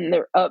and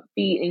they're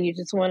upbeat and you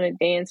just want to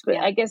dance. But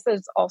Yeah. I guess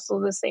that's also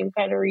the same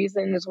kind of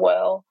reason as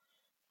well.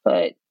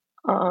 But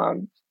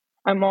I'm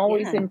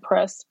always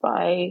impressed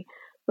by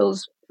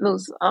those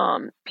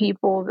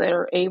people that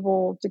are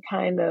able to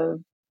kind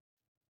of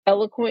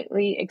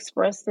eloquently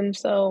express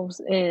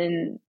themselves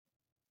in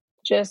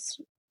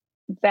just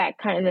that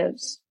kind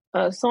of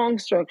song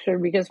structure.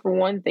 Because for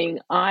one thing,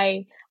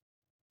 I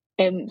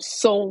am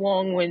so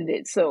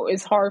long-winded, so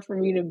it's hard for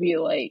me to be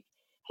like,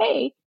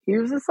 hey,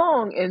 here's a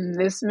song in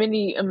this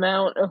many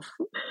amount of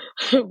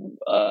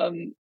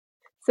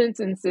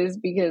sentences,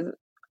 because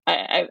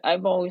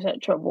I've always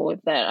had trouble with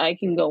that. I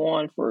can go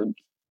on for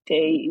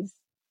days.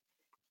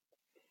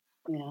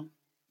 Yeah.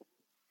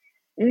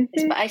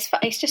 Mm-hmm.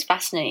 It's just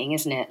fascinating,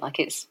 isn't it? Like,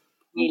 it's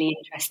really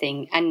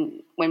interesting.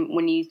 And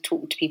when you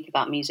talk to people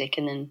about music,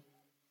 and then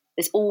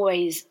there's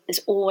always a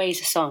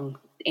song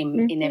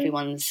in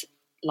everyone's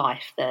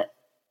life that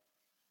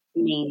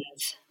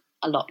means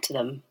a lot to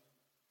them.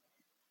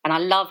 And I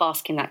love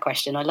asking that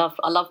question. I love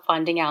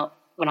finding out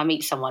when I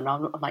meet someone.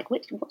 I'm like,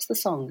 what's the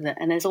song?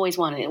 And there's always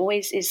one. And it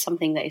always is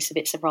something that is a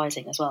bit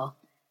surprising as well.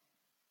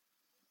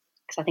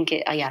 Because I think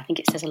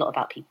it says a lot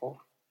about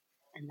people.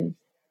 And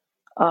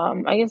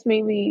I guess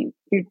maybe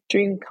your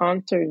dream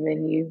concert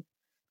venue.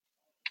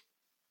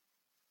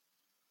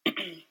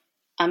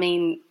 I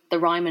mean, the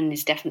Ryman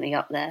is definitely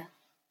up there,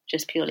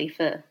 just purely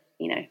for,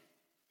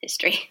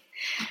 history.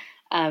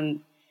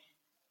 And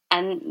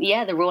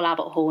yeah, the Royal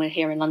Albert Hall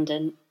here in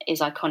London is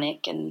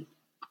iconic, and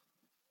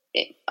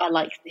I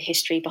like the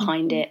history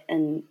behind it,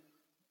 and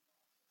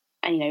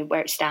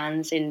where it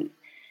stands. And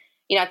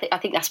I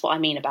think that's what I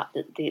mean about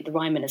the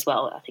Ryman as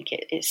well. I think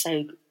it's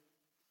so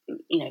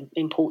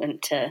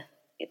important to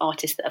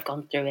artists that have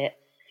gone through it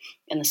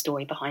and the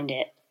story behind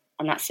it.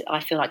 And I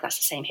feel like that's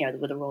the same here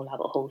with the Royal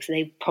Albert Hall. So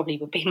they probably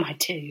would be my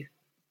two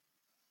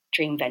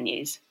dream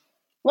venues.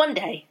 One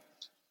day,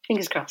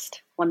 fingers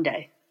crossed, one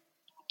day.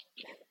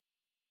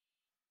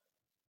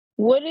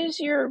 What is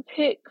your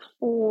pick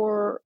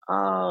for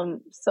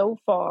so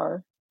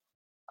far?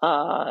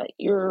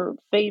 Your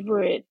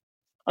favorite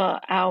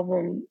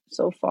album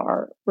so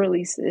far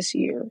released this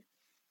year?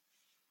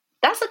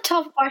 That's a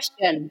tough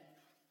question.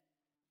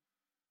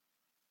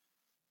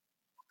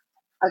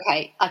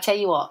 Okay, I'll tell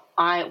you what.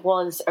 I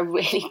was a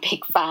really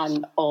big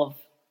fan of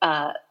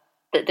the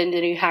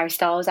new Harry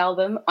Styles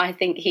album. I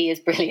think he is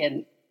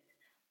brilliant.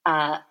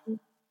 I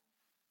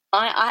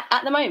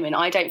at the moment,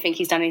 I don't think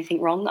he's done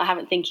anything wrong. I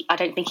don't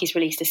think he's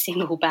released a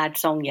single bad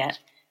song yet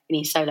in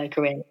his solo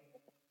career.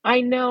 I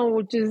know,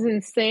 which is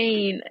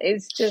insane.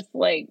 It's just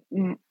like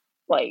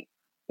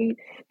have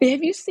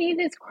you seen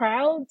his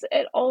crowds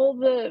at all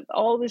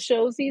the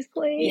shows he's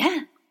played?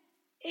 Yeah,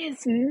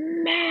 it's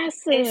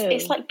massive.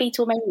 It's like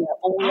Beatlemania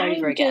all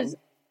over again.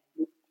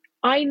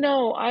 I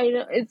know.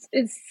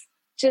 It's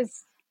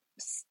just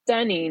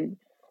stunning.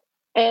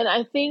 And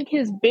I think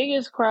his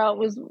biggest crowd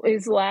was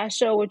his last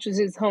show, which was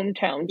his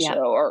hometown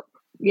show, or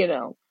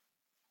and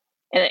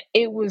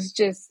it was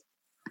just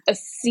a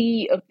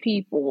sea of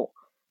people.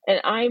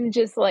 And I'm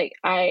just like,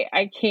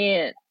 I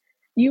can't.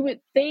 You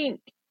would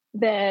think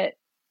that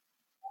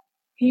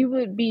he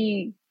would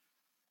be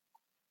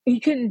he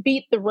couldn't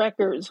beat the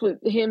records with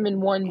him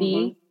and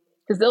 1D,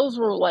 because those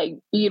were like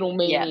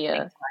Beatlemania.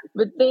 Yeah,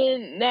 but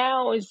then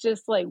now it's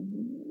just like,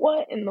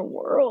 what in the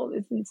world?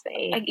 It's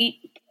insane.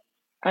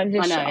 I'm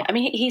just I know. shocked. I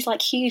mean, he's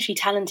like hugely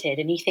talented,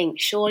 and you think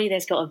surely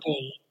there's got to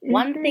be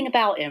one thing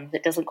about him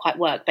that doesn't quite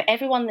work. But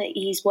everyone that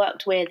he's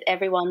worked with,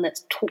 everyone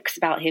that talks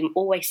about him,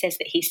 always says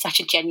that he's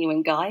such a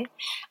genuine guy. And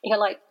you're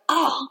like,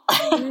 oh,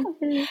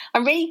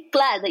 I'm really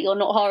glad that you're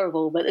not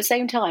horrible. But at the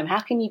same time,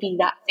 how can you be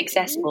that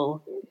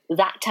successful,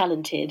 that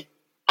talented,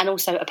 and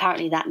also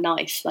apparently that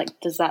nice? Like,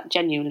 does that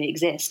genuinely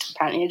exist?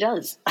 Apparently, it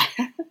does.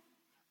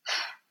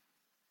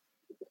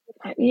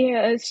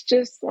 Yeah, it's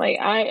just like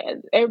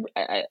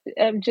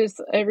I'm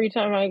just, every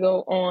time I go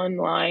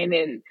online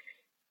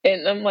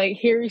and I'm like,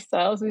 Harry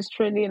Styles is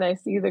trendy, and I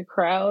see the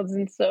crowds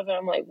and stuff, and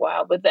I'm like,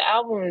 wow. But the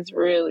album is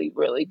really,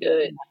 really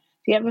good.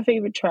 Do you have a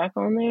favorite track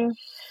on there?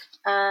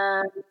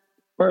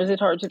 Or is it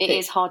hard to pick? It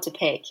is hard to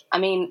pick. I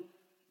mean,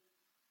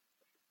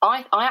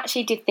 I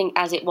actually did think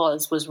As It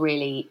Was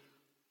really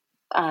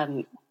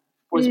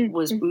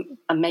was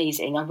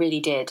amazing. I really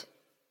did.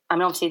 I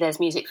mean, obviously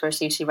there's Music for a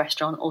Sushi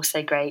Restaurant,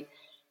 also great.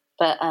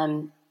 But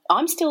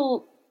I'm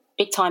still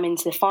big time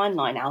into the Fine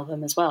Line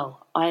album as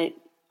well. I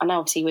know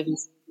obviously with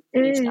his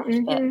stuff,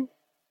 but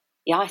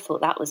yeah, I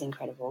thought that was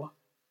incredible.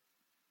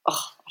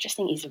 Oh, I just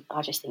think he's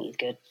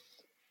good.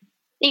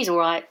 He's all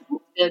right.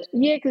 Good.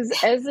 Yeah, because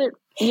As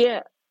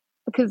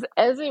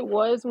It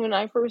Was, when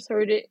I first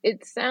heard it,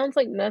 it sounds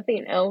like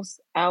nothing else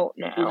out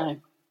now. No.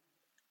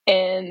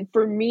 And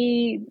for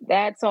me,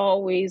 that's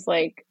always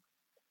like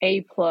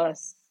A+.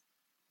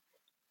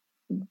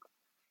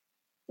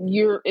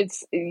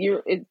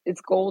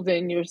 It's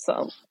golden.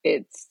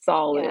 It's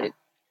solid. Yeah.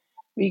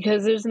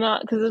 Because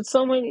there's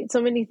so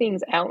many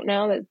things out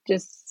now that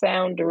just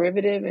sound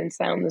derivative and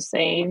sound the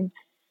same.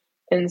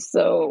 And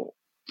so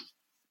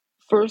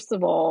first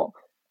of all,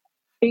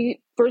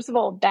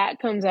 that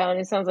comes out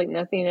and it sounds like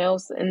nothing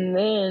else, and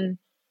then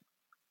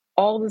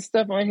all the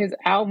stuff on his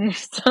album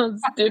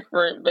sounds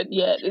different, but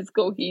yet it's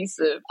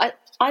cohesive.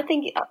 I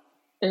think,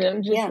 and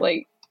I'm just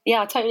like,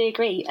 I totally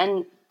agree,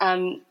 and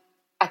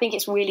I think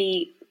it's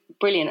really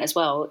brilliant as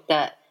well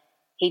that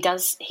he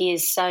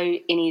is so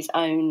in his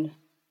own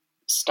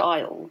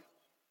style,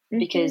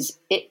 because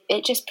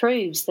it just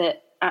proves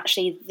that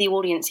actually the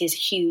audience is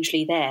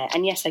hugely there.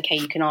 And yes, okay,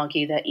 you can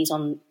argue that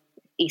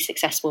he's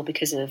successful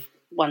because of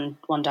One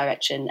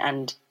Direction,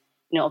 and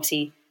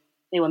obviously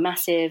they were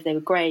massive, they were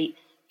great,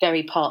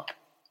 very pop,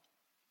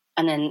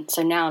 and then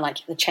so now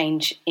like the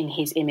change in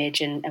his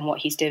image and what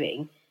he's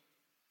doing,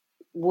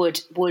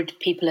 would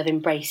people have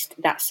embraced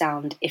that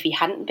sound if he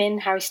hadn't been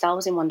Harry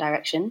Styles in One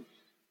Direction?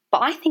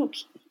 But I think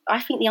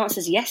the answer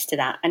is yes to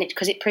that, and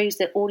because it proves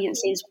that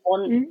audiences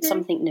want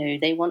something new,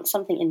 they want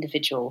something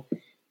individual.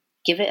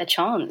 Give it a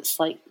chance,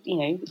 like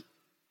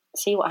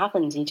see what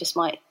happens. You just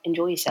might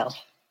enjoy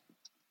yourself.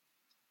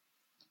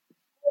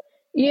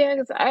 Yeah,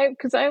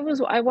 because I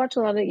watch a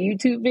lot of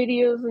YouTube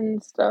videos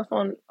and stuff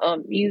on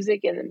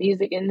music and the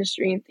music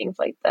industry and things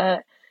like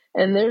that.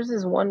 And there's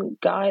this one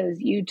guy, this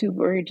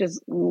YouTuber, who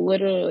just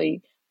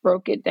literally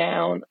broke it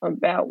down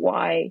about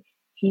why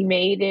he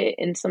made it,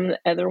 and some of the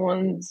other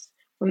ones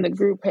from the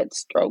group had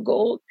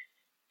struggled.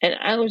 And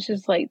I was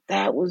just like,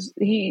 it was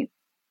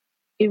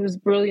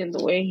brilliant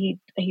the way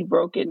he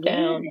broke it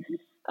down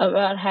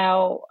about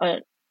how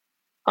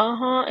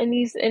and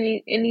he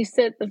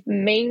said that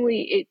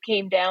mainly it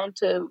came down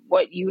to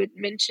what you had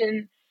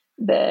mentioned,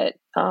 that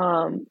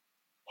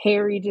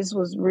Harry just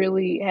was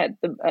really had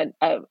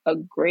a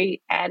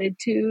great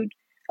attitude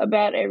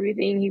about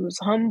everything. He was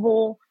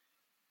humble,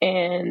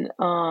 and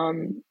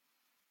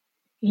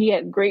he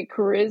had great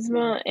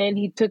charisma, and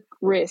he took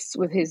risks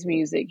with his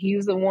music. He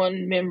was the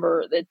one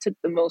member that took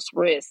the most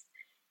risks.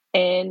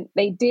 And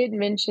they did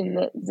mention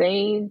that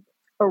Zayn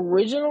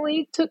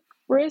originally took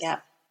risks,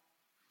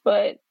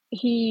 but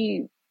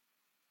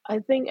I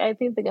think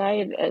the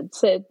guy had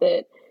said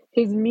that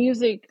his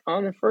music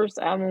on the first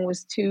album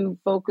was too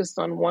focused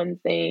on one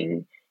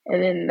thing,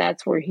 and then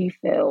that's where he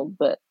failed.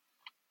 But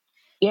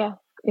yeah,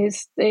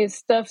 his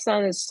stuff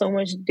sounded so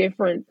much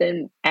different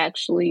than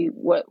actually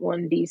what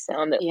 1D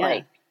sounded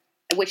like.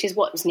 Which is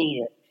what was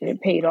needed. And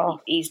it paid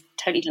off. He's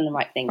totally done the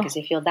right thing, because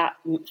if you're that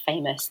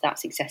famous, that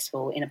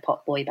successful in a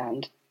pop boy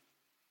band,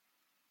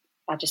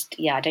 I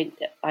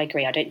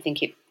agree. I don't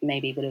think it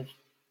maybe would have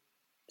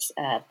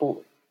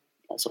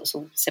sort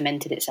of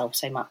cemented itself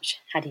so much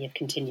had he have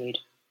continued,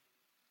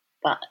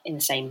 but in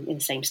the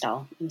same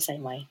style, in the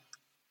same way.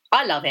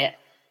 I love it.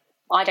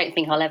 I don't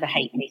think I'll ever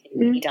hate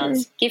anything he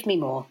does. Give me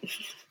more.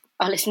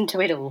 I listen to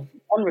it all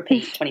on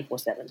repeat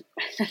 24/7.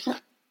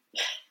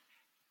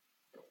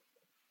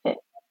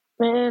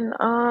 Man,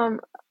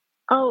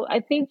 I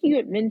think you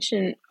had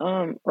mentioned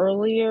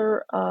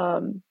earlier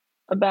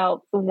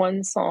about the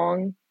one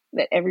song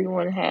that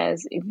everyone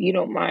has. If you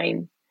don't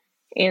mind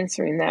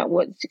answering that,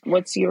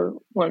 what's your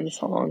one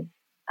song?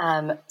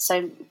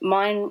 So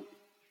mine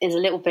is a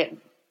little bit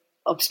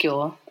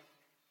obscure,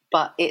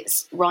 but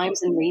it's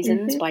Rhymes and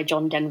Reasons by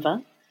John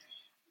Denver.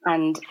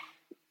 And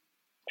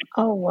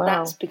oh wow,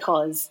 that's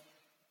because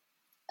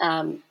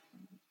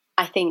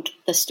I think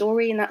the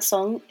story in that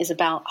song is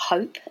about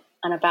hope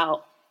and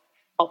about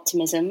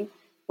optimism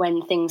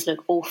when things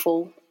look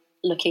awful,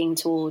 looking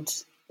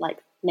towards like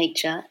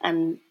nature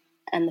and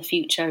the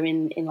future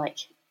in like,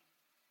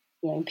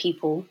 in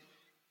people.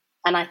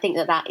 And I think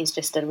that is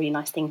just a really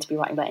nice thing to be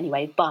writing about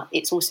anyway. But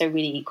it's also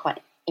really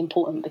quite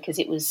important because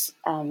it was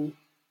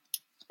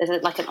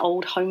there's like an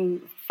old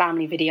home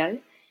family video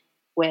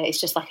where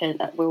it's just like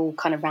we're all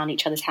kind of around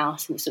each other's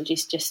house and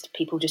it's just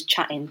people just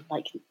chatting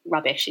like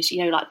rubbish. It's,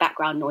 like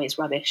background noise,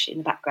 rubbish in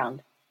the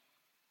background.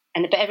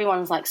 But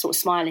everyone's like sort of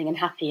smiling and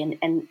happy.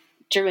 And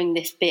during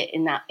this bit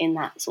in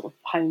that sort of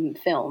home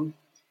film,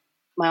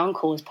 my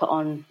uncle has put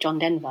on John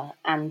Denver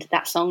and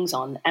that song's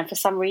on. And for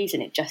some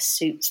reason, it just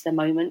suits the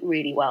moment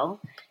really well.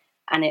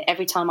 And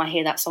every time I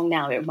hear that song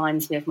now, it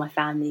reminds me of my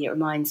family. It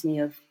reminds me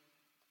of,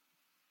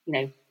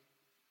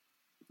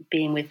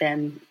 being with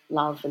them,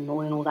 love and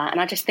all that. And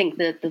I just think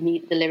the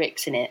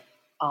lyrics in it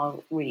are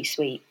really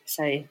sweet.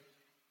 So,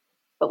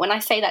 but when I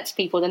say that to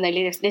people, then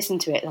they listen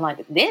to it. They're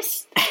like,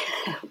 this?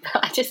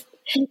 I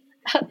think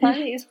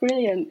it's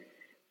brilliant.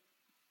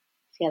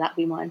 So yeah, that'd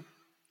be mine.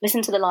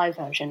 Listen to the live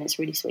version. It's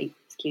really sweet.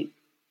 It's cute.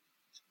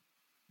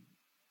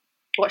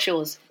 What's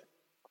yours?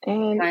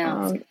 And Can I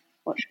ask?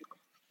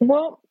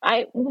 Well,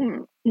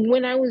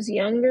 when I was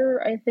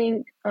younger, I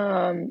think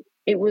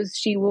it was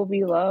 "She Will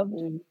Be Loved"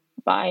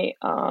 by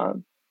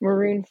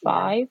Maroon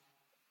 5,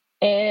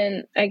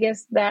 and I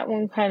guess that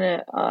one kind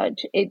of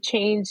it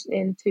changed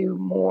into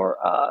more.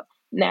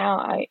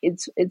 Now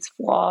it's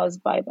 "Flaws"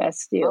 by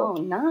Bastille.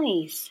 Oh,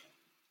 nice!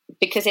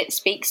 Because for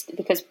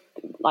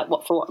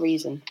what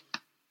reason?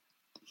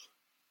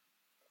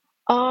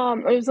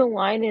 There's a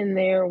line in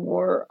there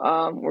where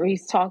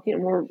he's talking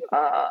about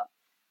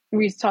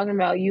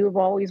you have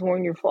always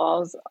worn your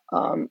flaws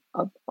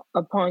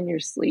upon your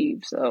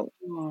sleeve. So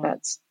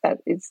it's that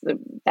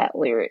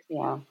lyric.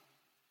 Yeah.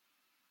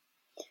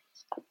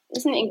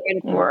 Isn't it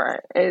incredible?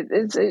 Right.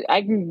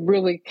 I can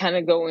really kind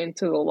of go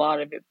into a lot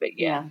of it, but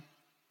yeah.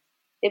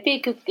 It'd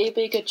be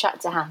a good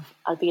chat to have.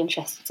 I'd be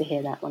interested to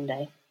hear that one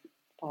day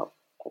about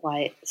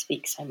why it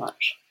speaks so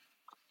much.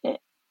 Yeah.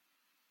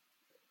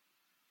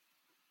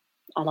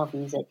 I love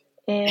music.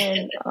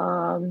 And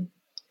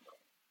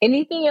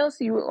anything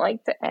else you would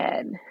like to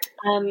add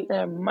that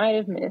I might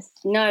have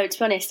missed? No, to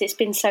be honest, it's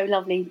been so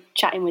lovely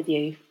chatting with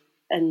you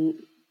and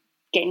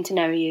getting to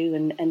know you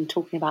and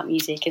talking about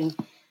music. And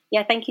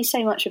yeah, thank you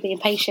so much for being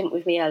patient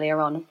with me earlier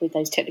on with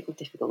those technical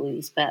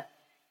difficulties. But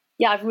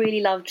yeah, I've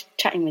really loved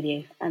chatting with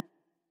you. And